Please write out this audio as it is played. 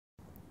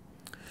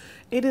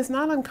It is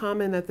not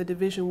uncommon that the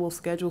division will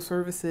schedule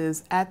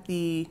services at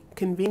the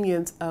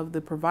convenience of the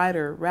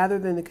provider rather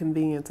than the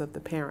convenience of the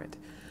parent.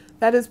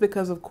 That is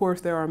because, of course,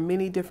 there are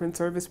many different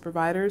service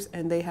providers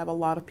and they have a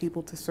lot of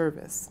people to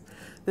service.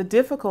 The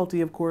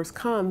difficulty, of course,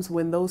 comes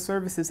when those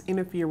services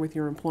interfere with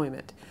your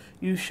employment.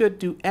 You should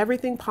do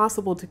everything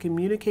possible to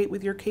communicate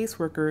with your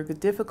caseworker the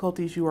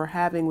difficulties you are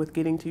having with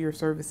getting to your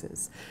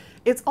services.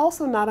 It's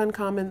also not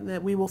uncommon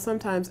that we will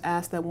sometimes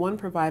ask that one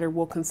provider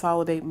will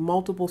consolidate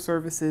multiple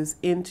services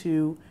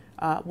into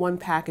one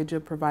package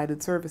of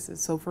provided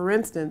services. So for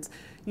instance,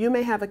 you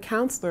may have a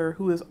counselor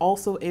who is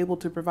also able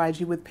to provide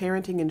you with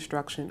parenting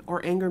instruction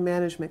or anger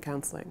management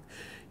counseling.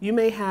 You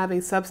may have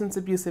a substance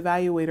abuse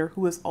evaluator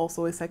who is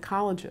also a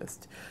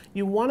psychologist.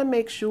 You want to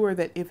make sure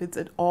that if it's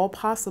at all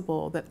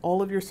possible that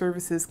all of your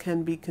services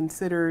can be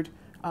considered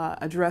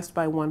addressed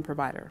by one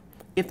provider.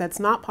 If that's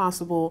not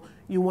possible,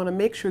 you want to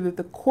make sure that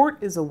the court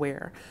is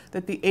aware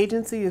that the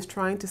agency is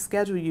trying to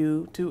schedule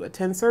you to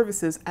attend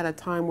services at a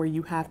time where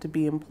you have to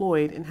be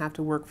employed and have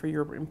to work for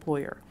your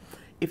employer.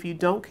 If you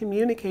don't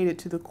communicate it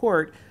to the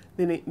court,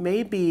 then it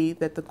may be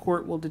that the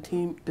court will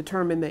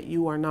determine that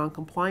you are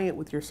non-compliant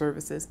with your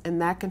services,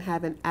 and that can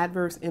have an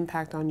adverse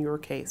impact on your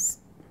case.